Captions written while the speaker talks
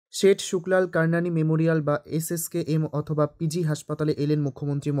Seth Sukhlal কারনানি Memorial বা SSKM অথবা PG হাসপাতালে এলেন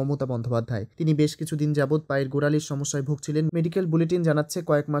মুখ্যমন্ত্রী মমতা বন্দ্যোপাধ্যায়। তিনি বেশ কিছুদিন যাবৎ পায়ের গোড়ালির সমস্যায় ভুগছিলেন। মেডিকেল বুলেটিন জানাচ্ছে,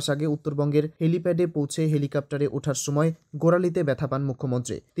 কয়েক মাস আগে উত্তরবঙ্গের হেলিপ্যাডে পৌঁছে হেলিকপ্টারে ওঠার সময় গোড়ালিতে ব্যথা পান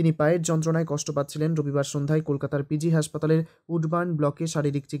মুখ্যমন্ত্রী। তিনি পায়ের যন্ত্রণায় কষ্ট পাচ্ছিলেন। রবিবার সন্ধ্যায় কলকাতার পিজি হাসপাতালের উডবার্ন ব্লকে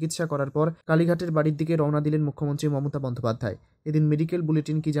শারীরিক চিকিৎসা করার পর কালীঘাটের বাড়ির দিকে রওনা দিলেন মুখ্যমন্ত্রী মমতা বন্দ্যোপাধ্যায়। এদিন মেডিকেল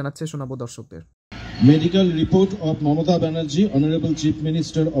বুলেটিন কি জানাচ্ছে শোনাবো দর্শকদের। Medical report of Mamata Banerjee, Honorable Chief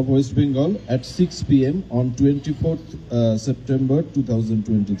Minister of West Bengal at 6 p.m. on 24th September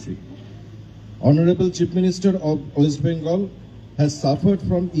 2023. Honorable Chief Minister of West Bengal has suffered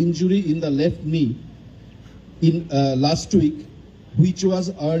from injury in the left knee in last week, which was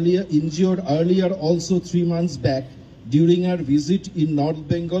injured earlier also 3 months back during her visit in North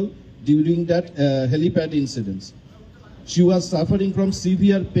Bengal during that helipad incident. She was suffering from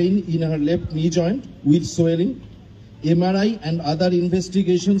severe pain in her left knee joint with swelling. MRI and other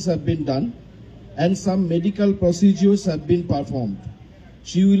investigations have been done and some medical procedures have been performed.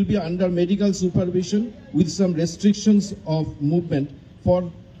 She will be under medical supervision with some restrictions of movement for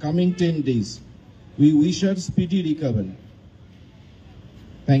coming 10 days. We wish her speedy recovery.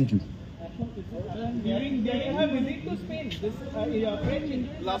 Thank you. During her visit to Spain, this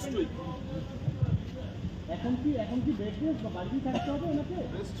last week.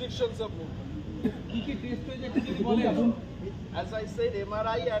 Restrictions of movement. As I said,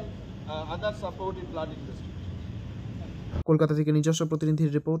 MRI and other supportive blood investigation. Kolkata থেকে নিজস্ব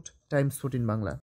প্রতিনিধির report, Times 14 Bangla.